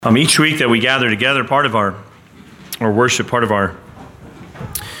Each week that we gather together, part of our worship, part of our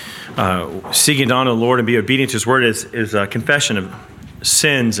seeking to honor the Lord and be obedient to His Word is a confession of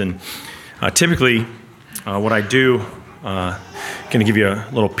sins. And typically, what I do, going to give you a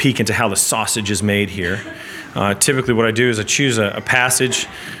little peek into how the sausage is made here. Typically, what I do is I choose a passage,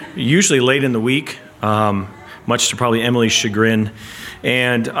 usually late in the week, much to probably Emily's chagrin,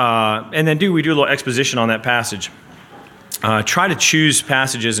 and then we do a little exposition on that passage. Try to choose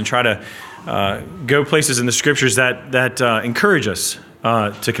passages and try to go places in the Scriptures that encourage us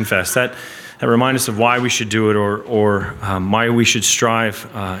to confess, that remind us of why we should do it or why we should strive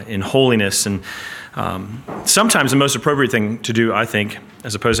in holiness. And sometimes the most appropriate thing to do, I think,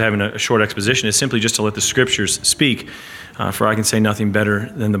 as opposed to having a short exposition, is simply just to let the Scriptures speak, for I can say nothing better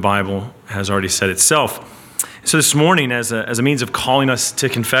than the Bible has already said itself. So this morning, as a means of calling us to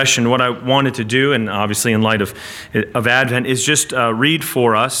confession, what I wanted to do, and obviously in light of Advent, is just read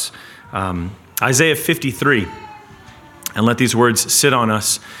for us Isaiah 53, and let these words sit on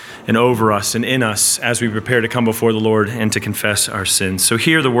us and over us and in us as we prepare to come before the Lord and to confess our sins. So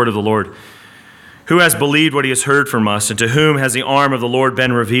hear the word of the Lord. Who has believed what he has heard from us, and to whom has the arm of the Lord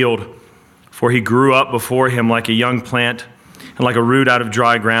been revealed? For he grew up before him like a young plant and like a root out of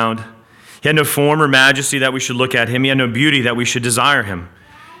dry ground. He had no form or majesty that we should look at him. He had no beauty that we should desire him.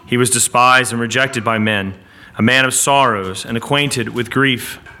 He was despised and rejected by men, a man of sorrows and acquainted with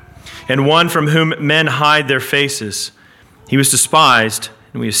grief, and one from whom men hide their faces. He was despised,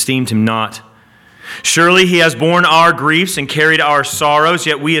 and we esteemed him not. Surely he has borne our griefs and carried our sorrows,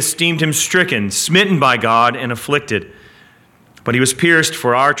 yet we esteemed him stricken, smitten by God, and afflicted. But he was pierced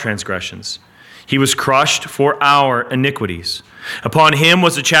for our transgressions. He was crushed for our iniquities. Upon him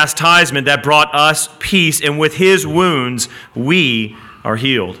was the chastisement that brought us peace, and with his wounds we are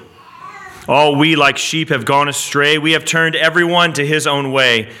healed. All we like sheep have gone astray. We have turned everyone to his own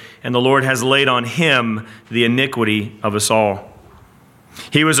way, and the Lord has laid on him the iniquity of us all.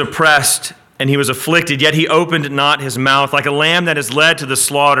 He was oppressed and he was afflicted, yet he opened not his mouth. Like a lamb that is led to the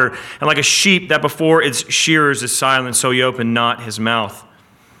slaughter, and like a sheep that before its shearers is silent, so he opened not his mouth.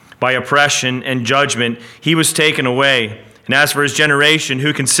 By oppression and judgment he was taken away. And as for his generation,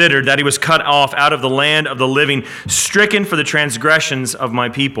 who considered that he was cut off out of the land of the living, stricken for the transgressions of my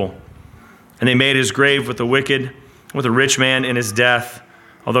people. And they made his grave with the wicked, with a rich man in his death,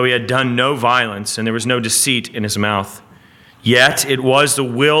 although he had done no violence, and there was no deceit in his mouth. Yet it was the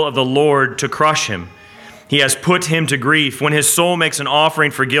will of the Lord to crush him. He has put him to grief. When his soul makes an offering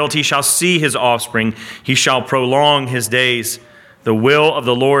for guilt, he shall see his offspring. He shall prolong his days. The will of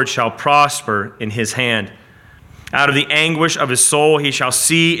the Lord shall prosper in his hand. Out of the anguish of his soul he shall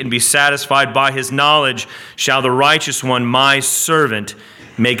see and be satisfied. By his knowledge shall the righteous one, my servant,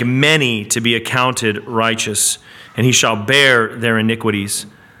 make many to be accounted righteous, and he shall bear their iniquities.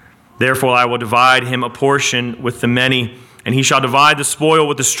 Therefore I will divide him a portion with the many, and he shall divide the spoil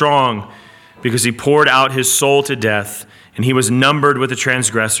with the strong, because he poured out his soul to death, and he was numbered with the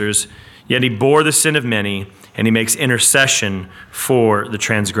transgressors. Yet he bore the sin of many, and he makes intercession for the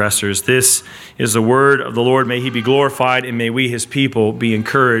transgressors. This is the word of the Lord. May he be glorified, and may we, his people, be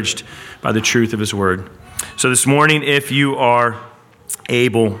encouraged by the truth of his word. So this morning, if you are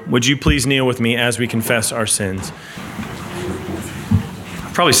able, would you please kneel with me as we confess our sins?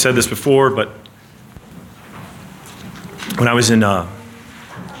 I've probably said this before, but when I was in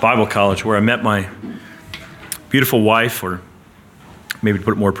Bible college, where I met my beautiful wife, or maybe to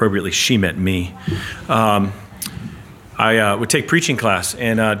put it more appropriately, she met me. I would take preaching class,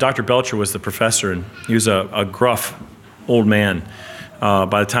 and Dr. Belcher was the professor, and he was a gruff old man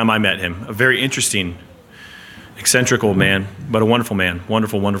by the time I met him. A very interesting, eccentric old man, but a wonderful man.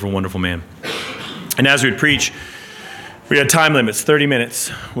 Wonderful, wonderful, wonderful man. And as we would preach, we had time limits. 30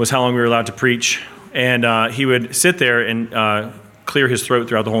 minutes was how long we were allowed to preach. And he would sit there and clear his throat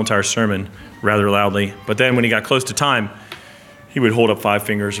throughout the whole entire sermon rather loudly. But then when he got close to time, he would hold up 5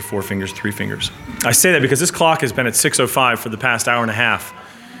 fingers or 4 fingers, 3 fingers. I say that because this clock has been at 6:05 for the past hour and a half.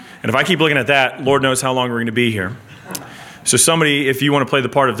 And if I keep looking at that, Lord knows how long we're going to be here. So somebody, if you want to play the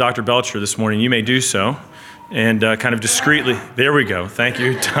part of Dr. Belcher this morning, you may do so. And kind of discreetly, there we go. Thank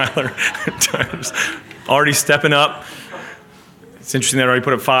you, Tyler. Tyler's already stepping up. It's interesting that I already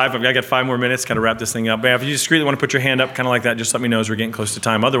put up 5. I've got 5 more minutes to kind of wrap this thing up. But if you discreetly want to put your hand up kind of like that, just let me know as we're getting close to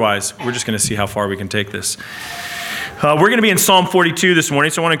time. Otherwise, we're just going to see how far we can take this. We're going to be in Psalm 42 this morning,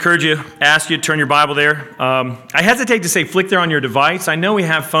 so I want to encourage you, ask you to turn your Bible there. I hesitate to say flick there on your device. I know we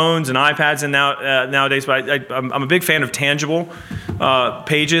have phones and iPads nowadays, but I'm a big fan of tangible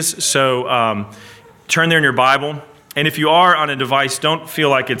pages. So turn there in your Bible. And if you are on a device, don't feel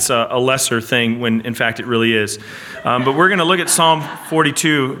like it's a lesser thing when, in fact, it really is. But we're going to look at Psalm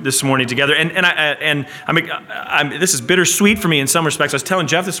 42 this morning together. And this is bittersweet for me in some respects. I was telling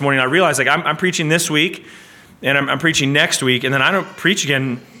Jeff this morning, I realized like I'm preaching this week, and I'm preaching next week, and then I don't preach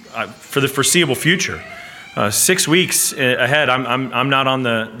again for the foreseeable future. 6 weeks ahead, I'm not on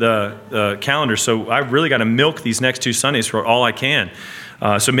the calendar, so I've really got to milk these next 2 Sundays for all I can.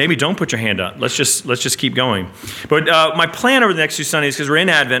 So maybe don't put your hand up. Let's just keep going. But my plan over the next 2 Sundays, because we're in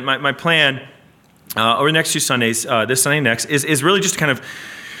Advent, my plan over the next 2 Sundays, this Sunday next, is really just to kind of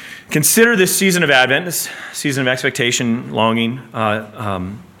consider this season of Advent, this season of expectation, longing,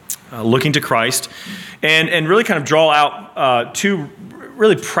 looking to Christ, and really kind of draw out 2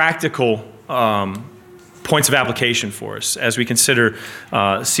 really practical points of application for us as we consider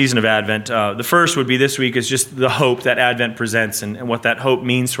season of Advent. The first would be this week is just the hope that Advent presents and what that hope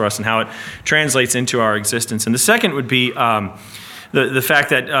means for us and how it translates into our existence. And the second would be the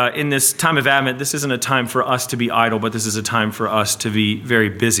fact that in this time of Advent, this isn't a time for us to be idle, but this is a time for us to be very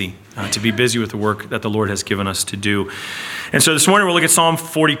busy, with the work that the Lord has given us to do. And so this morning we'll look at Psalm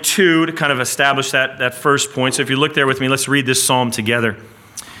 42 to kind of establish that first point. So if you look there with me, let's read this psalm together.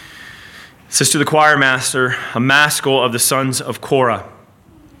 It says, to the choir master, a maskil of the sons of Korah.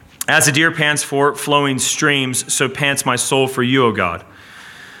 As a deer pants for flowing streams, so pants my soul for you, O God.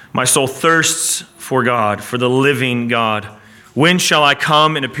 My soul thirsts for God, for the living God. When shall I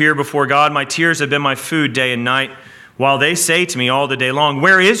come and appear before God? My tears have been my food day and night, while they say to me all the day long,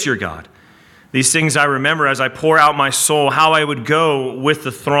 where is your God? These things I remember as I pour out my soul, how I would go with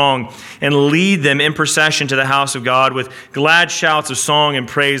the throng and lead them in procession to the house of God with glad shouts of song and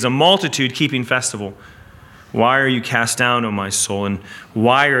praise, a multitude keeping festival. Why are you cast down, O my soul, and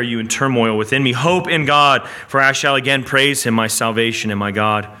why are you in turmoil within me? Hope in God, for I shall again praise him, my salvation and my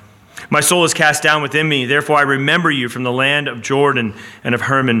God. My soul is cast down within me, therefore I remember you from the land of Jordan and of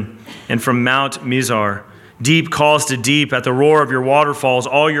Hermon and from Mount Mizar. Deep calls to deep at the roar of your waterfalls.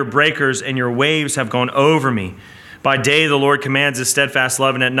 All your breakers and your waves have gone over me. By day the Lord commands his steadfast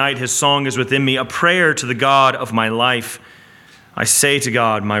love, and at night his song is within me, a prayer to the God of my life. I say to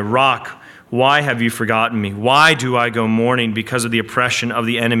God, my rock, why have you forgotten me? Why do I go mourning because of the oppression of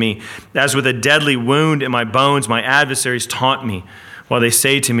the enemy? As with a deadly wound in my bones, my adversaries taunt me, while they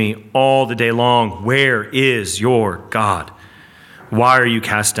say to me all the day long, where is your God? Why are you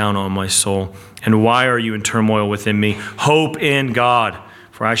cast down on my soul? And why are you in turmoil within me? Hope in God,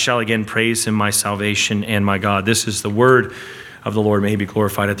 for I shall again praise him, my salvation and my God. This is the word of the Lord. May he be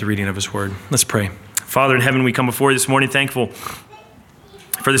glorified at the reading of his word. Let's pray. Father in heaven, we come before you this morning thankful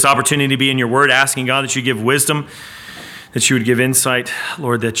for this opportunity to be in your word, asking God that you give wisdom, that you would give insight,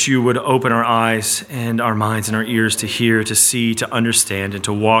 Lord, that you would open our eyes and our minds and our ears to hear, to see, to understand, and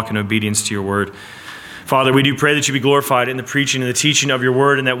to walk in obedience to your word. Father, we do pray that you be glorified in the preaching and the teaching of your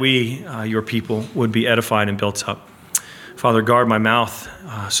word, and that we, your people, would be edified and built up. Father, guard my mouth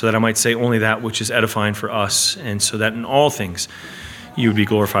so that I might say only that which is edifying for us, and so that in all things you would be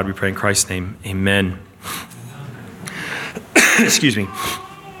glorified. We pray in Christ's name. Amen. Excuse me.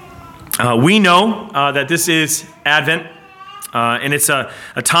 We know that this is Advent, and it's a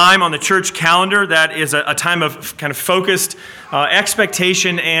time on the church calendar that is a time of kind of focused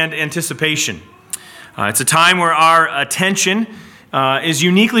expectation and anticipation. It's a time where our attention is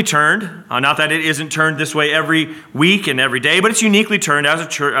uniquely turned, not that it isn't turned this way every week and every day, but it's uniquely turned as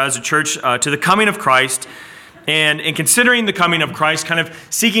a church to the coming of Christ, and in considering the coming of Christ, kind of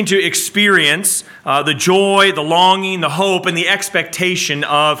seeking to experience the joy, the longing, the hope, and the expectation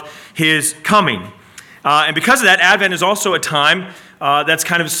of his coming. And because of that, Advent is also a time that's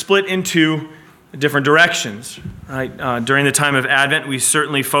kind of split into different directions. Right? During the time of Advent, we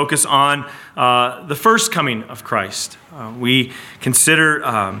certainly focus on the first coming of Christ. We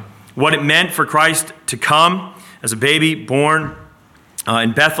consider what it meant for Christ to come as a baby born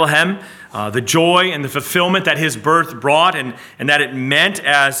in Bethlehem, the joy and the fulfillment that his birth brought, and that it meant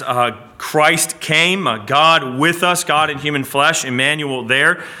as Christ came, God with us, God in human flesh, Emmanuel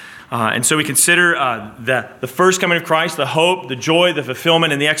there. And so we consider the first coming of Christ, the hope, the joy, the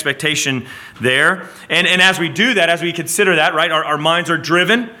fulfillment, and the expectation there. And as we do that, as we consider that, right, our minds are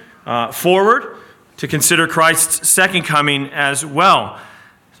driven forward to consider Christ's second coming as well.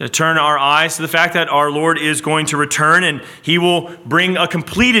 To turn our eyes to the fact that our Lord is going to return, and he will bring a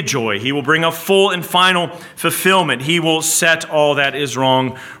completed joy. He will bring a full and final fulfillment. He will set all that is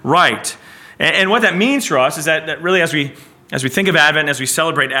wrong right. And what that means for us is that really as we think of Advent, as we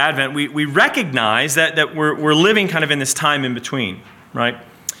celebrate Advent, we recognize that we're living kind of in this time in between, right?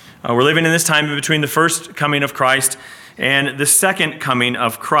 We're living in this time in between the first coming of Christ and the second coming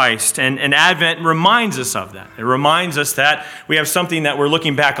of Christ. And Advent reminds us of that. It reminds us that we have something that we're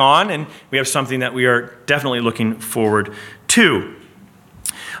looking back on, and we have something that we are definitely looking forward to.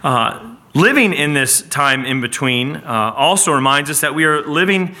 Living in this time in between also reminds us that we are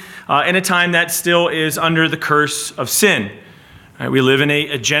living in a time that still is under the curse of sin. We live in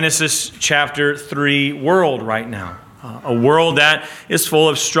a Genesis chapter 3 world right now. A world that is full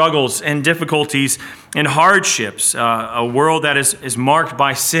of struggles and difficulties and hardships. A world that is marked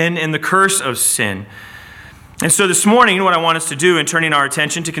by sin and the curse of sin. And so this morning, what I want us to do in turning our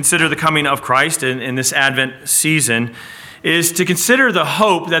attention to consider the coming of Christ in this Advent season is to consider the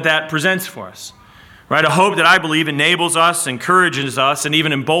hope that presents for us. Right? A hope that I believe enables us, encourages us, and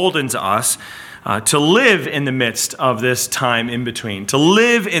even emboldens us to live in the midst of this time in between, to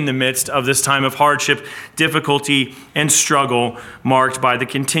live in the midst of this time of hardship, difficulty, and struggle marked by the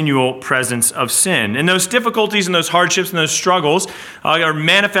continual presence of sin. And those difficulties and those hardships and those struggles are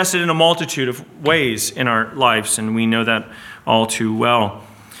manifested in a multitude of ways in our lives, and we know that all too well.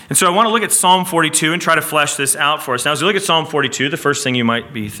 And so I want to look at Psalm 42 and try to flesh this out for us. Now, as we look at Psalm 42, the first thing you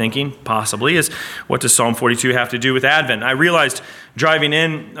might be thinking, possibly, is what does Psalm 42 have to do with Advent? I realized driving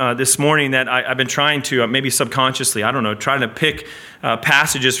in this morning that I've been trying to, maybe subconsciously, trying to pick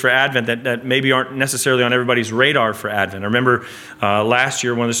passages for Advent that maybe aren't necessarily on everybody's radar for Advent. I remember last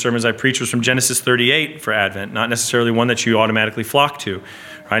year, one of the sermons I preached was from Genesis 38 for Advent, not necessarily one that you automatically flock to.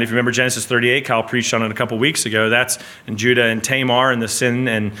 Right? If you remember Genesis 38, Kyle preached on it a couple weeks ago. That's in Judah and Tamar and the sin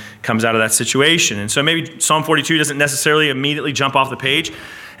and comes out of that situation. And so maybe Psalm 42 doesn't necessarily immediately jump off the page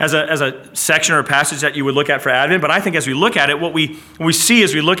as a section or a passage that you would look at for Advent. But I think as we look at it, what we see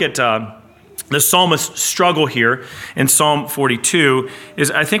as we look at the psalmist's struggle here in Psalm 42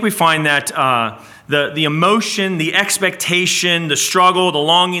 is I think we find that the emotion, the expectation, the struggle, the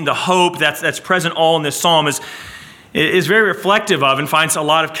longing, the hope that's present all in this psalm is very reflective of and finds a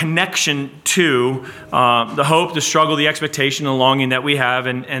lot of connection to the hope, the struggle, the expectation, the longing that we have,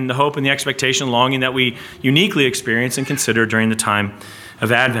 and the hope and the expectation and longing that we uniquely experience and consider during the time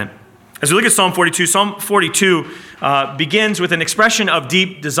of Advent. As we look at Psalm 42 begins with an expression of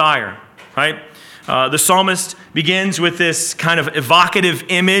deep desire, right? The psalmist begins with this kind of evocative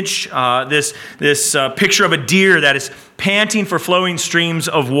image, this picture of a deer that is panting for flowing streams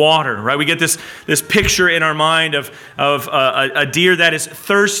of water, right? We get this picture in our mind of a deer that is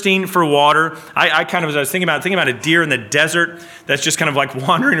thirsting for water. I kind of, as I was thinking about a deer in the desert that's just kind of like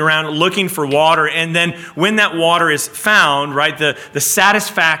wandering around looking for water, and then when that water is found, right, the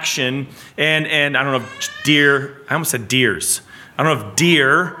satisfaction and I don't know if deer, I almost said deers. I don't know if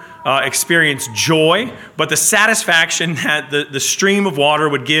deer experience joy, but the satisfaction that the stream of water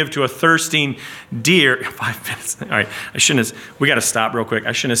would give to a thirsting deer. 5 minutes. All right, we got to stop real quick.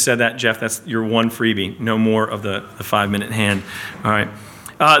 I shouldn't have said that, Jeff. That's your one freebie. No more of the 5-minute hand. All right.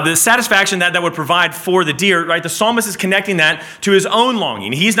 The satisfaction that would provide for the deer, right? The psalmist is connecting that to his own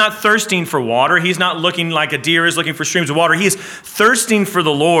longing. He's not thirsting for water. He's not looking like a deer is looking for streams of water. He is thirsting for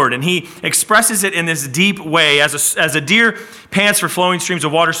the Lord, and he expresses it in this deep way. As a deer pants for flowing streams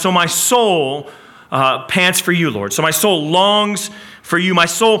of water, so my soul pants for you, Lord. So my soul longs for you. My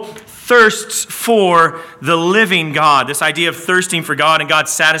soul thirsts for the living God. This idea of thirsting for God and God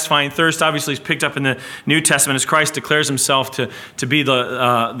satisfying thirst obviously is picked up in the New Testament as Christ declares himself to be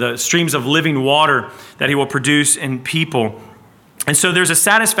the streams of living water that he will produce in people. And so there's a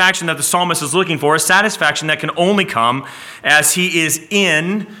satisfaction that the psalmist is looking for, a satisfaction that can only come as he is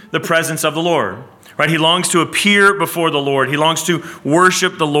in the presence of the Lord. Right? He longs to appear before the Lord. He longs to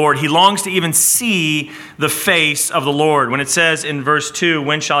worship the Lord. He longs to even see the face of the Lord. When it says in verse 2,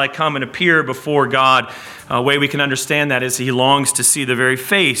 when shall I come and appear before God? A way we can understand that is he longs to see the very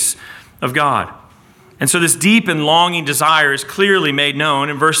face of God. And so this deep and longing desire is clearly made known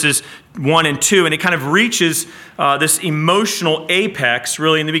in verses 1 and 2, and it kind of reaches this emotional apex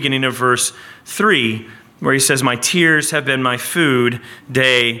really in the beginning of verse 3, where he says, my tears have been my food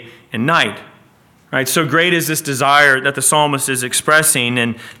day and night. Right, so great is this desire that the psalmist is expressing,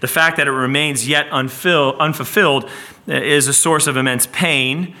 and the fact that it remains yet unfulfilled is a source of immense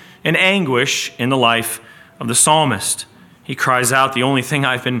pain and anguish in the life of the psalmist. He cries out, the only thing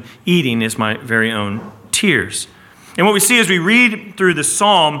I've been eating is my very own tears. And what we see as we read through the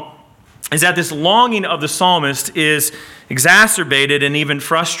psalm is that this longing of the psalmist is exacerbated and even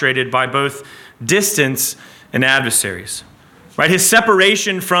frustrated by both distance and adversaries. Right, his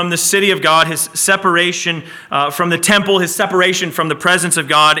separation from the city of God, his separation from the temple, his separation from the presence of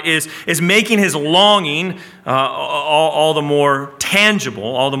God is making his longing all the more tangible,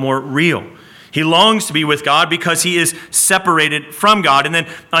 all the more real. He longs to be with God because he is separated from God. And then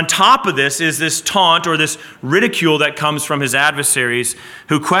on top of this is this taunt or this ridicule that comes from his adversaries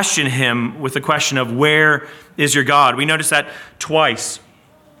who question him with the question of, where is your God? We notice that twice.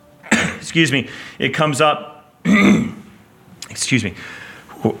 Excuse me. It comes up. Excuse me.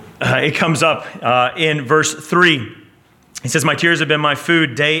 It comes up in verse 3. He says, my tears have been my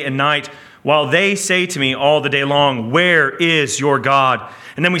food day and night, while they say to me all the day long, where is your God?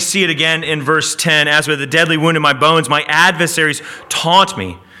 And then we see it again in verse 10. As with a deadly wound in my bones, my adversaries taunt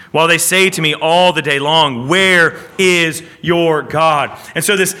me, while they say to me all the day long, where is your God? And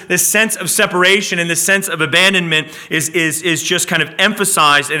so this sense of separation and this sense of abandonment is just kind of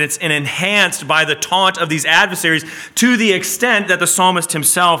emphasized, and it's enhanced by the taunt of these adversaries, to the extent that the psalmist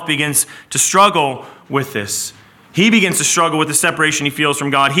himself begins to struggle with this. He begins to struggle with the separation he feels from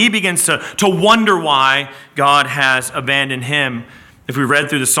God. He begins to wonder why God has abandoned him. If we read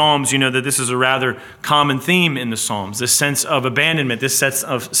through the Psalms, you know that this is a rather common theme in the Psalms, this sense of abandonment, this sense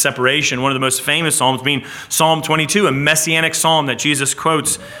of separation. One of the most famous Psalms being Psalm 22, a messianic psalm that Jesus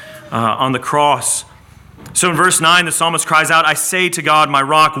quotes on the cross. So in verse 9, the psalmist cries out, I say to God, my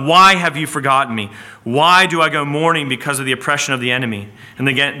rock, why have you forgotten me? Why do I go mourning because of the oppression of the enemy? And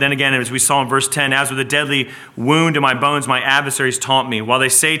then again, as we saw in verse 10, as with a deadly wound in my bones, my adversaries taunt me, while they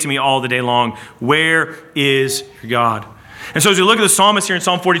say to me all the day long, where is your God? And so as we look at the psalmist here in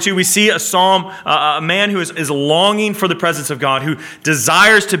Psalm 42, we see a man who is longing for the presence of God, who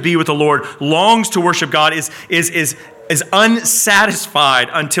desires to be with the Lord, longs to worship God, is unsatisfied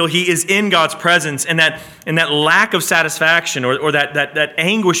until he is in God's presence. And that lack of satisfaction or that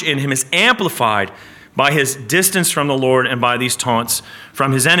anguish in him is amplified by his distance from the Lord and by these taunts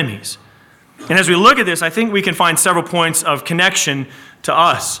from his enemies. And as we look at this, I think we can find several points of connection to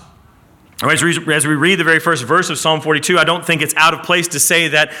us. As we read the very first verse of Psalm 42, I don't think it's out of place to say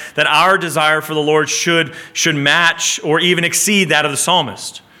that our desire for the Lord should match or even exceed that of the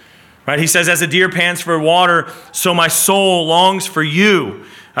psalmist. Right? He says, as a deer pants for water, so my soul longs for you.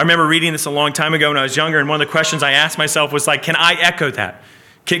 I remember reading this a long time ago when I was younger, and one of the questions I asked myself was like, can I echo that?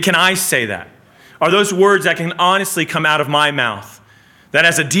 Can I say that? Are those words that can honestly come out of my mouth? That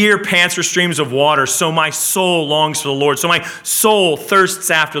as a deer pants for streams of water, so my soul longs for the Lord. So my soul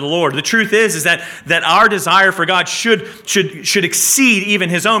thirsts after the Lord. The truth is that our desire for God should exceed even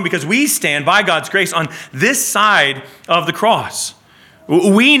his own, because we stand by God's grace on this side of the cross.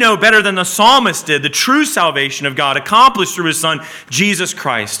 We know better than the psalmist did the true salvation of God accomplished through his Son, Jesus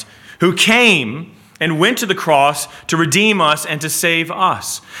Christ, who came and went to the cross to redeem us and to save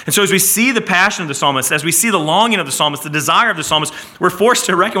us. And so as we see the passion of the psalmist, as we see the longing of the psalmist, the desire of the psalmist, we're forced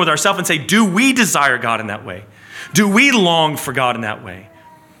to reckon with ourselves and say, do we desire God in that way? Do we long for God in that way?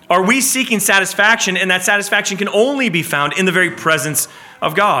 Are we seeking satisfaction, and that satisfaction can only be found in the very presence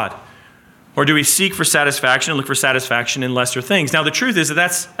of God? Or do we seek for satisfaction and look for satisfaction in lesser things? Now, the truth is that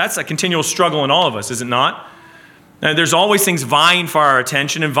that's a continual struggle in all of us, is it not? There's always things vying for our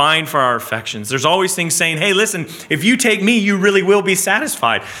attention and vying for our affections. There's always things saying, hey, listen, if you take me, you really will be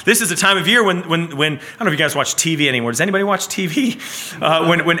satisfied. This is the time of year when I don't know if you guys watch TV anymore. Does anybody watch TV?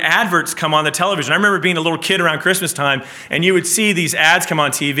 When adverts come on the television. I remember being a little kid around Christmas time, and you would see these ads come on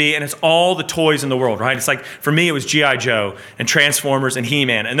TV, and it's all the toys in the world, right? It's like, for me, it was G.I. Joe and Transformers and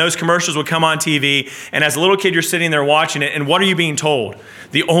He-Man. And those commercials would come on TV, and as a little kid, you're sitting there watching it, and what are you being told?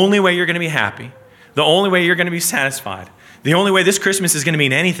 The only way you're going to be happy, the only way you're going to be satisfied, the only way this Christmas is going to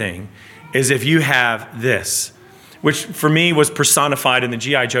mean anything is if you have this, which for me was personified in the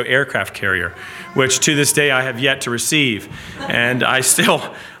G.I. Joe aircraft carrier, which to this day I have yet to receive. And I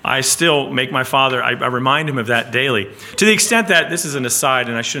still make my father, I remind him of that daily. To the extent that, this is an aside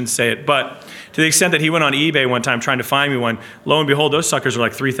and I shouldn't say it, but to the extent that he went on eBay one time trying to find me one, lo and behold, those suckers are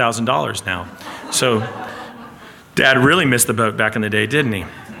like $3,000 now. So Dad really missed the boat back in the day, didn't he?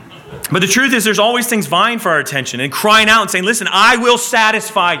 But the truth is there's always things vying for our attention and crying out and saying, listen, I will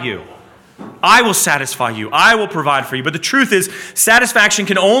satisfy you. I will satisfy you. I will provide for you. But the truth is satisfaction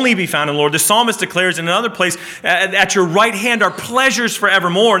can only be found in the Lord. The psalmist declares in another place, at your right hand are pleasures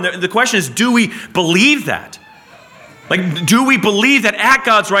forevermore. And the question is, do we believe that? Like, do we believe that at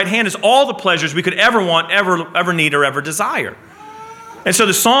God's right hand is all the pleasures we could ever want, ever need, or ever desire? And so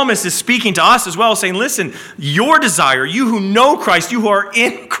the psalmist is speaking to us as well, saying, listen, your desire, you who know Christ, you who are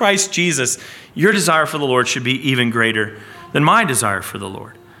in Christ Jesus, your desire for the Lord should be even greater than my desire for the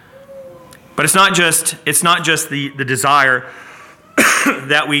Lord. But it's not just the desire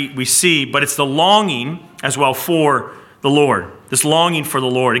that we see, but it's the longing as well for the Lord, this longing for the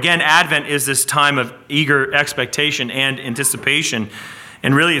Lord. Again, Advent is this time of eager expectation and anticipation.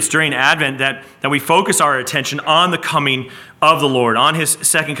 And really, it's during Advent that we focus our attention on the coming of the Lord, on his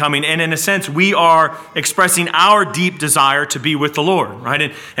second coming. And in a sense, we are expressing our deep desire to be with the Lord,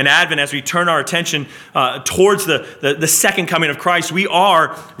 right? And Advent, as we turn our attention towards the second coming of Christ, we are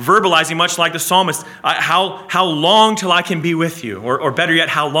verbalizing, much like the psalmist, how long till I can be with you? Or better yet,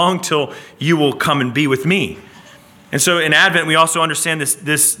 how long till you will come and be with me? And so in Advent, we also understand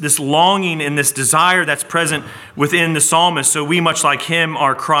this longing and this desire that's present within the psalmist. So we, much like him,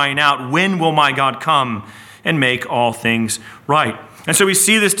 are crying out, when will my God come and make all things right? And so we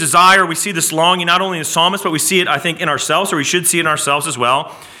see this desire, we see this longing, not only in the psalmist, but we see it, I think, in ourselves, or we should see it in ourselves as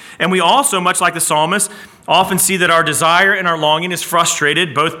well. And we also, much like the psalmist, often see that our desire and our longing is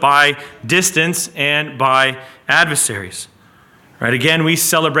frustrated both by distance and by adversaries. Right, again, we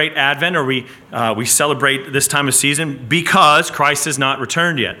celebrate Advent, or we celebrate this time of season because Christ has not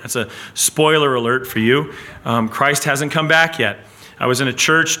returned yet. That's a spoiler alert for you. Christ hasn't come back yet. I was in a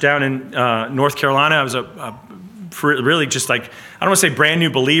church down in North Carolina. I was really just like, I don't want to say brand new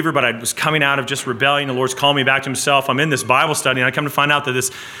believer, but I was coming out of just rebellion. The Lord's calling me back to himself. I'm in this Bible study, and I come to find out that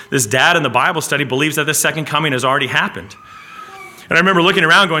this dad in the Bible study believes that the second coming has already happened. And I remember looking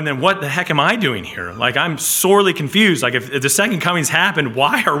around going, then what the heck am I doing here? Like, I'm sorely confused. Like, if the second coming's happened,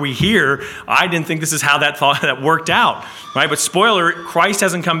 why are we here? I didn't think this is how that worked out, right? But spoiler, Christ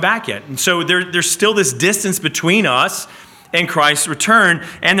hasn't come back yet. And so there's still this distance between us and Christ's return,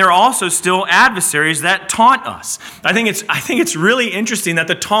 and there are also still adversaries that taunt us. I think it's really interesting that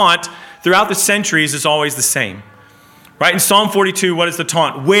the taunt throughout the centuries is always the same, right? In Psalm 42, what is the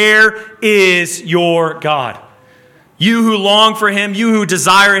taunt? Where is your God? You who long for him, you who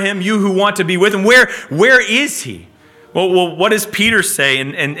desire him, you who want to be with him, where is he? Well, what does Peter say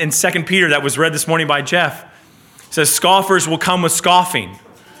in 2 Peter that was read this morning by Jeff? It says, scoffers will come with scoffing.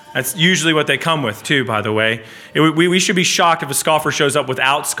 That's usually what they come with too, by the way. We should be shocked if a scoffer shows up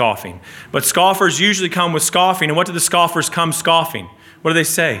without scoffing. But scoffers usually come with scoffing. And what do the scoffers come scoffing? What do they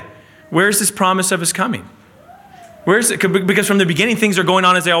say? Where's this promise of his coming? Where is it? Because from the beginning, things are going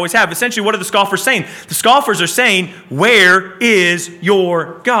on as they always have. Essentially, what are the scoffers saying? The scoffers are saying, where is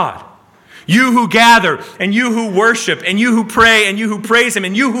your God? You who gather, and you who worship, and you who pray, and you who praise him,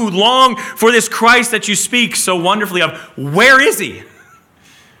 and you who long for this Christ that you speak so wonderfully of, where is he?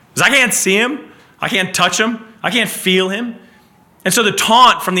 Because I can't see him. I can't touch him. I can't feel him. And so the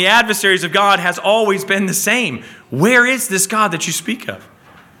taunt from the adversaries of God has always been the same. Where is this God that you speak of?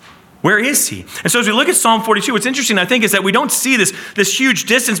 Where is he? And so as we look at Psalm 42, what's interesting, I think, is that we don't see this huge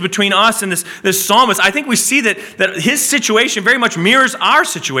distance between us and this psalmist. I think we see that his situation very much mirrors our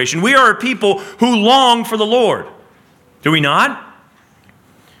situation. We are a people who long for the Lord. Do we not?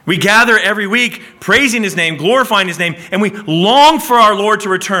 We gather every week praising his name, glorifying his name, and we long for our Lord to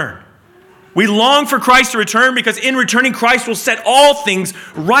return. We long for Christ to return because in returning, Christ will set all things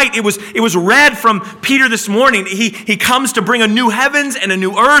right. It was read from Peter this morning. He comes to bring a new heavens and a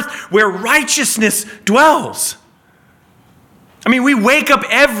new earth where righteousness dwells. I mean, we wake up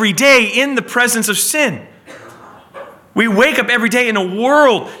every day in the presence of sin. We wake up every day in a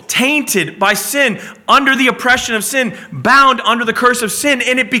world tainted by sin, under the oppression of sin, bound under the curse of sin,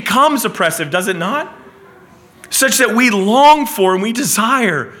 and it becomes oppressive, does it not? Such that we long for and we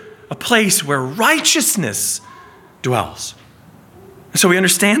desire a place where righteousness dwells. So we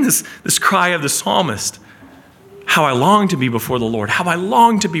understand this cry of the psalmist. How I long to be before the Lord. How I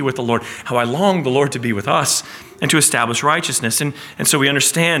long to be with the Lord. How I long the Lord to be with us and to establish righteousness. And so we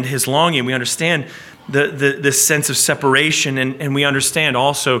understand his longing. We understand this sense of separation. And we understand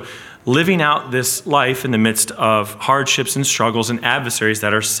also living out this life in the midst of hardships and struggles and adversaries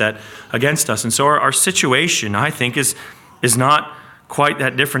that are set against us. And so our situation, I think, is not quite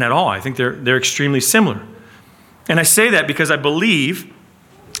that different at all. I think they're extremely similar. And I say that because I believe,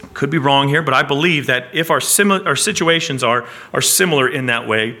 could be wrong here, but I believe that if our situations are similar in that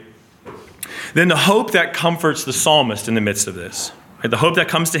way, then the hope that comforts the psalmist in the midst of this, right, the hope that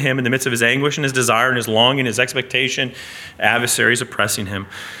comes to him in the midst of his anguish and his desire and his longing, his expectation, adversaries oppressing him,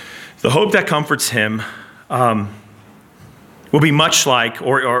 the hope that comforts him will be much like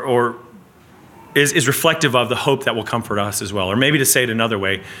or is reflective of the hope that will comfort us as well. Or maybe to say it another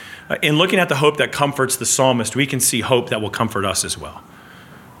way, in looking at the hope that comforts the psalmist, we can see hope that will comfort us as well.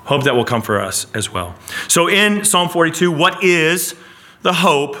 Hope that will comfort us as well. So in Psalm 42, what is the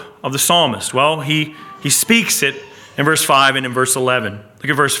hope of the psalmist? Well, he speaks it in verse 5 and in verse 11. Look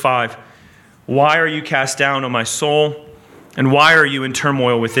at verse 5. Why are you cast down, O my soul? And why are you in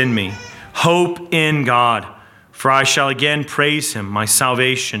turmoil within me? Hope in God, for I shall again praise him, my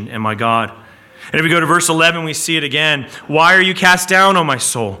salvation and my God. And if we go to verse 11, we see it again. Why are you cast down, O my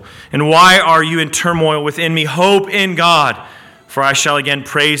soul? And why are you in turmoil within me? Hope in God, for I shall again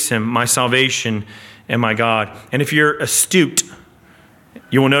praise him, my salvation and my God. And if you're astute,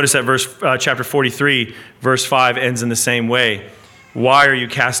 you will notice that chapter 43, verse 5 ends in the same way. Why are you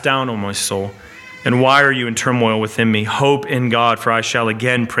cast down, O my soul? And why are you in turmoil within me? Hope in God, for I shall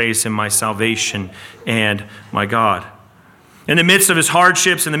again praise him, my salvation and my God. In the midst of his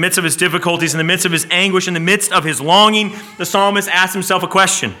hardships, in the midst of his difficulties, in the midst of his anguish, in the midst of his longing, the psalmist asks himself a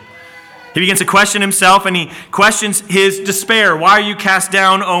question. He begins to question himself, and he questions his despair. Why are you cast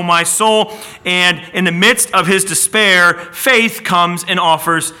down, O my soul? And in the midst of his despair, faith comes and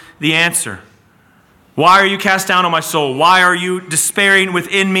offers the answer. Why are you cast down, O my soul? Why are you despairing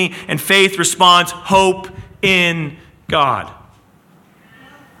within me? And faith responds, hope in God.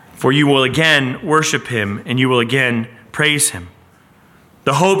 For you will again worship him, and you will again praise him.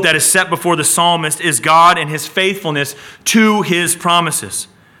 The hope that is set before the psalmist is God and his faithfulness to his promises.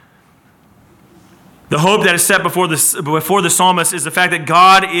 The hope that is set before the psalmist is the fact that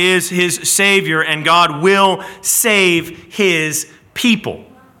God is his Savior and God will save his people.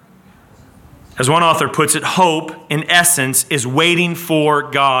 As one author puts it, hope, in essence, is waiting for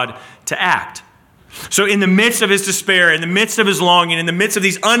God to act. So in the midst of his despair, in the midst of his longing, in the midst of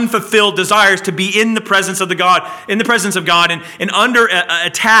these unfulfilled desires to be in the presence of God, and under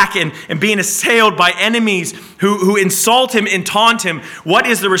attack and being assailed by enemies who insult him and taunt him, what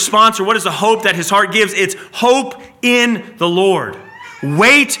is the response, or what is the hope that his heart gives? It's hope in the Lord.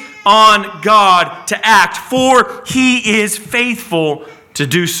 Wait on God to act, for he is faithful to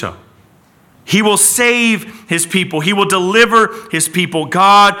do so. He will save his people. He will deliver his people.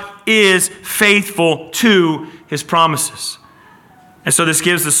 God is faithful to his promises. And so this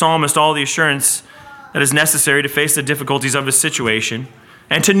gives the psalmist all the assurance that is necessary to face the difficulties of his situation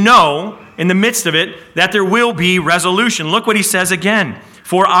and to know in the midst of it that there will be resolution. Look what he says again.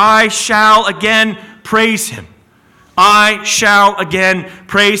 For I shall again praise him. I shall again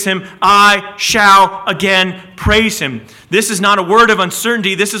praise him. I shall again praise him. This is not a word of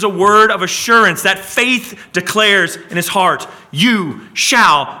uncertainty. This is a word of assurance that faith declares in his heart. You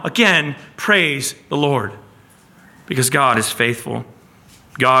shall again praise the Lord. Because God is faithful.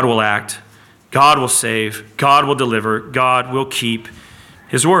 God will act. God will save. God will deliver. God will keep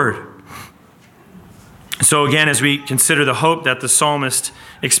his word. So again, as we consider the hope that the psalmist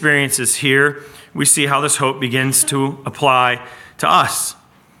experiences here, we see how this hope begins to apply to us.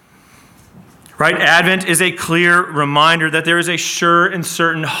 Right? Advent is a clear reminder that there is a sure and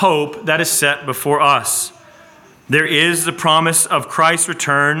certain hope that is set before us. There is the promise of Christ's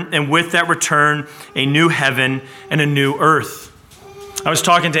return, and with that return, a new heaven and a new earth. I was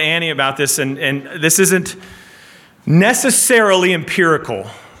talking to Annie about this, and this isn't necessarily empirical.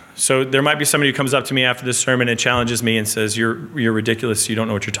 So there might be somebody who comes up to me after this sermon and challenges me and says, you're ridiculous, you don't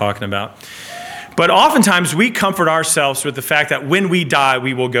know what you're talking about. But oftentimes we comfort ourselves with the fact that when we die,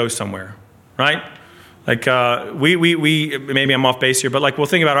 we will go somewhere, right? Like we maybe I'm off base here, but like we'll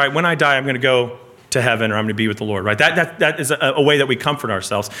think about, all right, when I die, I'm going to go to heaven or I'm going to be with the Lord, right? That is a way that we comfort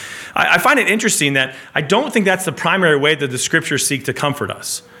ourselves. I find it interesting that I don't think that's the primary way that the scriptures seek to comfort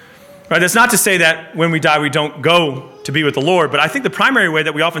us. Right? That's not to say that when we die, we don't go to be with the Lord, but I think the primary way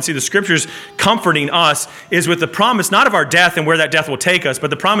that we often see the scriptures comforting us is with the promise, not of our death and where that death will take us, but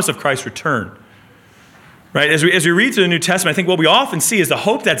the promise of Christ's return. Right? As we read through the New Testament, I think what we often see is the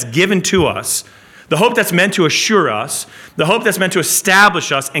hope that's given to us, the hope that's meant to assure us, the hope that's meant to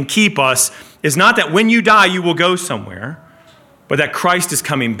establish us and keep us, is not that when you die, you will go somewhere, but that Christ is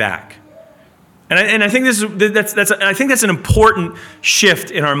coming back. And I think that's an important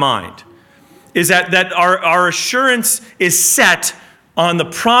shift in our mind, is that our assurance is set on the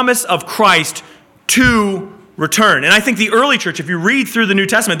promise of Christ to return. And I think the early church, if you read through the New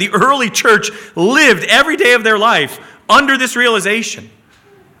Testament, the early church lived every day of their life under this realization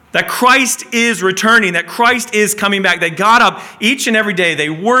that Christ is returning, that Christ is coming back. They got up each and every day. They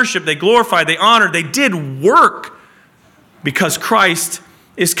worshiped, they glorified, they honored, they did work because Christ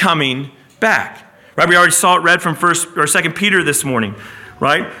is coming back. Right? We already saw it read from 2 Peter this morning,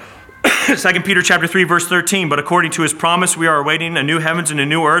 right? 2 Peter chapter 3, verse 13. But according to his promise, we are awaiting a new heavens and a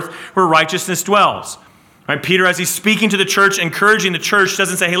new earth where righteousness dwells. Right? Peter, as he's speaking to the church, encouraging the church,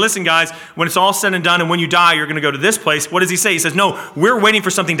 doesn't say, hey, listen, guys, when it's all said and done and when you die, you're going to go to this place. What does he say? He says, no, we're waiting for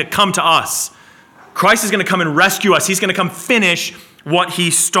something to come to us. Christ is going to come and rescue us. He's going to come finish what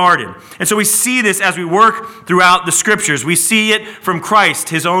he started. And so we see this as we work throughout the scriptures. We see it from Christ,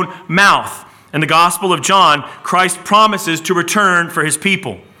 his own mouth. In the Gospel of John, Christ promises to return for his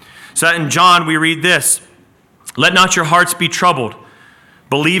people. So that in John we read this, let not your hearts be troubled.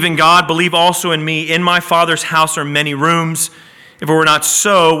 Believe in God, believe also in me. In my Father's house are many rooms. If it were not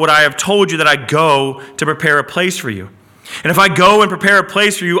so, would I have told you that I go to prepare a place for you? And if I go and prepare a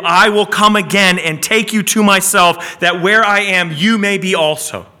place for you, I will come again and take you to myself, that where I am, you may be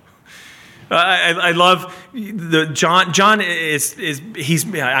also. I love John is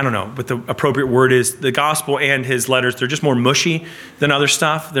I don't know what the appropriate word is. The gospel and his letters, they're just more mushy than other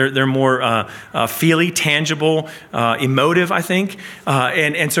stuff. They're more feely, tangible, emotive, I think.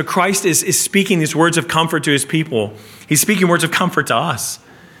 And so Christ is speaking these words of comfort to his people. He's speaking words of comfort to us.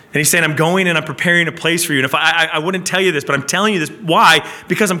 And he's saying, I'm going and I'm preparing a place for you. And if I wouldn't tell you this, but I'm telling you this. Why?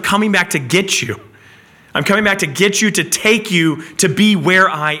 Because I'm coming back to get you. I'm coming back to get you, to take you to be where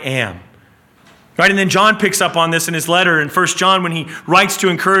I am. Right? And then John picks up on this in his letter in 1 John when he writes to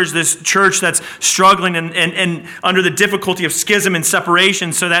encourage this church that's struggling and under the difficulty of schism and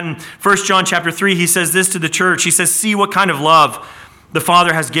separation. So that in 1 John chapter 3, he says this to the church. He says, see what kind of love the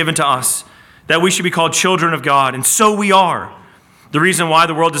Father has given to us, that we should be called children of God. And so we are. The reason why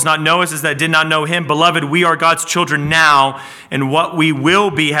the world does not know us is that it did not know him. Beloved, we are God's children now, and what we will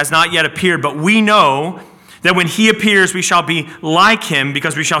be has not yet appeared. But we know that when he appears, we shall be like him,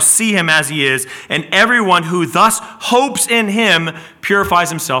 because we shall see him as he is. And everyone who thus hopes in him purifies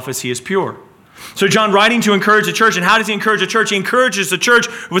himself as he is pure. So John, writing to encourage the church, and how does he encourage the church? He encourages the church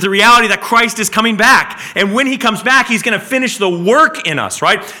with the reality that Christ is coming back. And when he comes back, he's going to finish the work in us,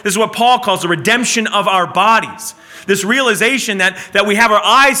 right? This is what Paul calls the redemption of our bodies. This realization that we have our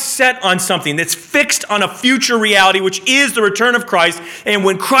eyes set on something that's fixed on a future reality, which is the return of Christ. And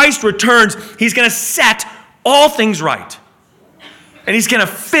when Christ returns, he's going to set all things right. And he's going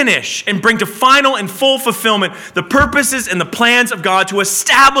to finish and bring to final and full fulfillment the purposes and the plans of God to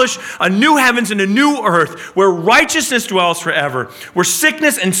establish a new heavens and a new earth where righteousness dwells forever, where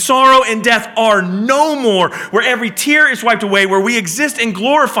sickness and sorrow and death are no more, where every tear is wiped away, where we exist in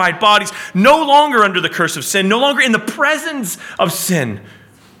glorified bodies, no longer under the curse of sin, no longer in the presence of sin,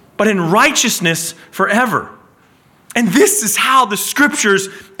 but in righteousness forever. And this is how the scriptures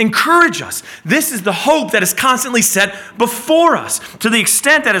encourage us. This is the hope that is constantly set before us. To the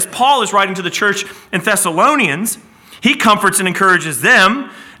extent that as Paul is writing to the church in Thessalonians, he comforts and encourages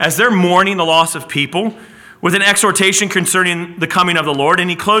them as they're mourning the loss of people with an exhortation concerning the coming of the Lord. And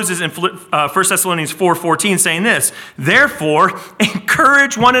he closes in 1 Thessalonians 4:14 saying this, therefore,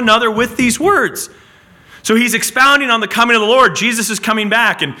 encourage one another with these words. So he's expounding on the coming of the Lord. Jesus is coming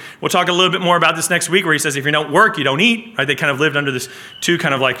back. And we'll talk a little bit more about this next week, where he says, if you don't work, you don't eat. Right? They kind of lived under this too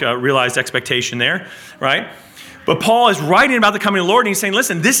kind of like realized expectation there. Right? But Paul is writing about the coming of the Lord, and he's saying,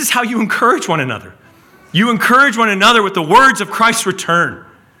 listen, this is how you encourage one another. You encourage one another with the words of Christ's return,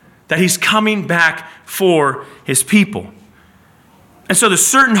 that he's coming back for his people. And so the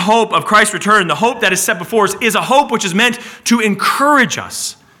certain hope of Christ's return, the hope that is set before us, is a hope which is meant to encourage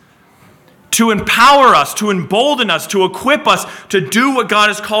us, to empower us, to embolden us, to equip us to do what God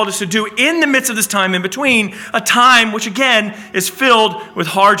has called us to do in the midst of this time in between, a time which again is filled with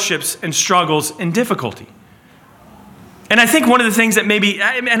hardships and struggles and difficulty. And I think one of the things that maybe,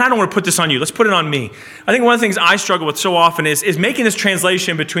 and I don't want to put this on you, let's put it on me. I think one of the things I struggle with so often is making this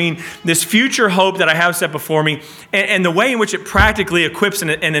translation between this future hope that I have set before me and the way in which it practically equips and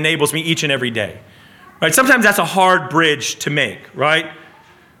enables me each and every day. Right? Sometimes that's a hard bridge to make, right?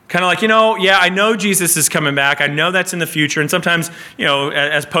 Kind of like, I know Jesus is coming back. I know that's in the future. And sometimes,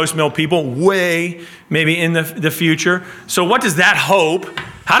 as post-mill people, way maybe in the future. So what does that hope,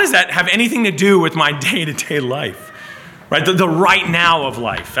 how does that have anything to do with my day-to-day life? Right? The right now of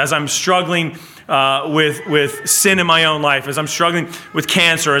life. As I'm struggling with sin in my own life, as I'm struggling with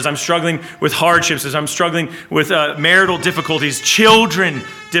cancer, as I'm struggling with hardships, as I'm struggling with marital difficulties, children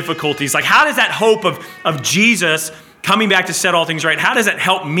difficulties. Like, how does that hope of Jesus coming back to set all things right, how does that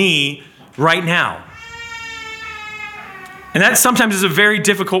help me right now? And that sometimes is a very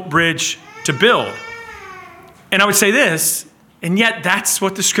difficult bridge to build. And I would say this, and yet that's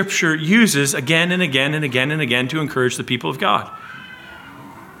what the scripture uses again and again and again and again to encourage the people of God,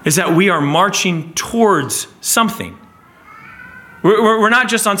 is that we are marching towards something. We're not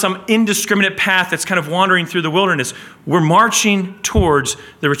just on some indiscriminate path that's kind of wandering through the wilderness. We're marching towards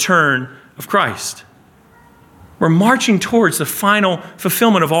the return of Christ. We're marching towards the final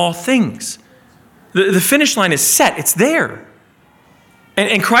fulfillment of all things. The finish line is set. It's there.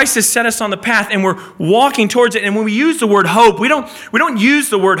 And Christ has set us on the path, and we're walking towards it. And when we use the word hope, we don't use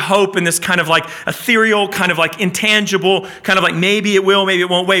the word hope in this kind of like ethereal, kind of like intangible, kind of like maybe it will, maybe it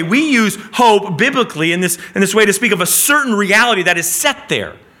won't way. We use hope biblically in this way to speak of a certain reality that is set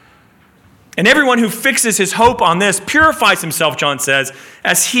there. And everyone who fixes his hope on this purifies himself, John says,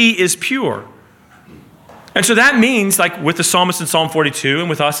 as he is pure. And so that means, like with the psalmist in Psalm 42 and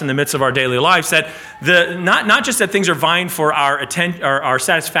with us in the midst of our daily lives, that not just that things are vying for our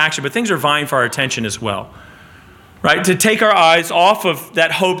satisfaction, but things are vying for our attention as well. right? To take our eyes off of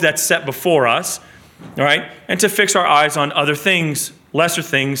that hope that's set before us, all right? And to fix our eyes on other things, lesser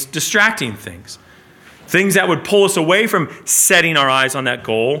things, distracting things. Things that would pull us away from setting our eyes on that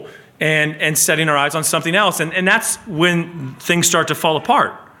goal and setting our eyes on something else. And that's when things start to fall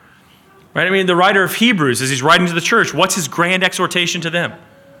apart, right? I mean, the writer of Hebrews, as he's writing to the church, what's his grand exhortation to them?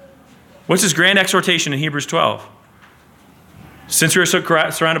 What's his grand exhortation in Hebrews 12? Since we are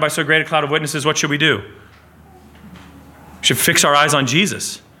surrounded by so great a cloud of witnesses, what should we do? We should fix our eyes on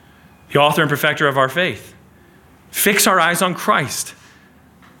Jesus, the author and perfecter of our faith. Fix our eyes on Christ.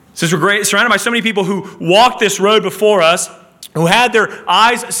 Since we're surrounded by so many people who walked this road before us, who had their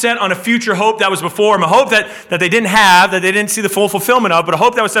eyes set on a future hope that was before them, a hope that they didn't have, that they didn't see the full fulfillment of, but a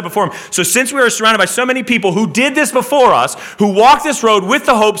hope that was set before them. So since we are surrounded by so many people who did this before us, who walked this road with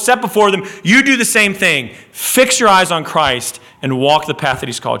the hope set before them, you do the same thing. Fix your eyes on Christ and walk the path that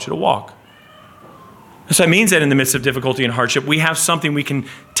he's called you to walk. So that means that in the midst of difficulty and hardship, we have something we can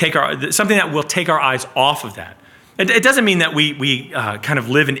something that will take our eyes off of that. It doesn't mean that we kind of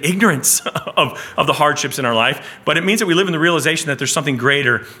live in ignorance of the hardships in our life, but it means that we live in the realization that there's something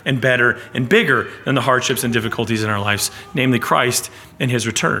greater and better and bigger than the hardships and difficulties in our lives, namely Christ and his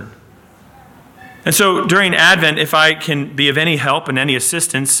return. And so during Advent, if I can be of any help and any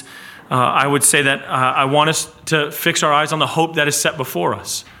assistance, I would say that I want us to fix our eyes on the hope that is set before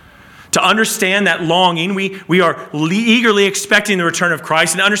us. To understand that longing, we are eagerly expecting the return of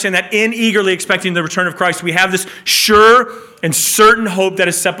Christ, and understand that in eagerly expecting the return of Christ, we have this sure and certain hope that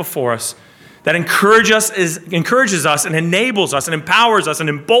is set before us, that encourages us and enables us and empowers us and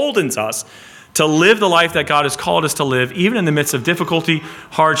emboldens us to live the life that God has called us to live, even in the midst of difficulty,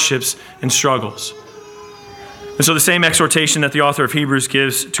 hardships, and struggles. And so the same exhortation that the author of Hebrews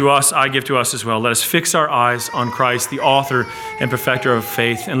gives to us, I give to us as well. Let us fix our eyes on Christ, the author and perfecter of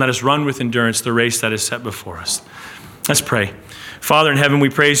faith, and let us run with endurance the race that is set before us. Let's pray. Father in heaven, we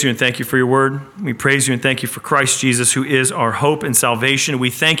praise you and thank you for your word. We praise you and thank you for Christ Jesus, who is our hope and salvation.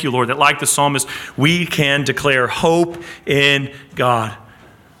 We thank you, Lord, that like the psalmist, we can declare hope in God.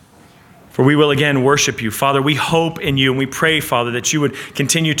 For we will again worship you. Father, we hope in you, and we pray, Father, that you would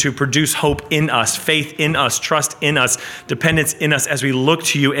continue to produce hope in us, faith in us, trust in us, dependence in us as we look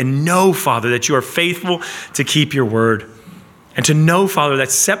to you and know, Father, that you are faithful to keep your word. And to know, Father,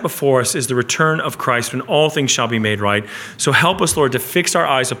 that set before us is the return of Christ when all things shall be made right. So help us, Lord, to fix our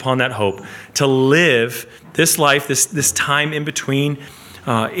eyes upon that hope, to live this life, this time in between,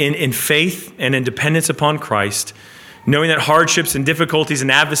 in faith and in dependence upon Christ, knowing that hardships and difficulties and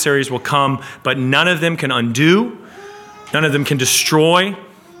adversaries will come, but none of them can undo, none of them can destroy,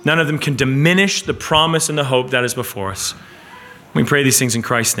 none of them can diminish the promise and the hope that is before us. We pray these things in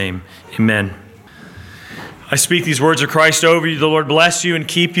Christ's name. Amen. I speak these words of Christ over you. The Lord bless you and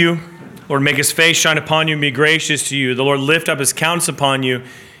keep you. Lord, make his face shine upon you and be gracious to you. The Lord lift up his countenance upon you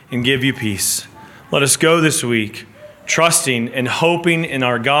and give you peace. Let us go this week, trusting and hoping in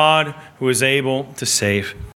our God who is able to save.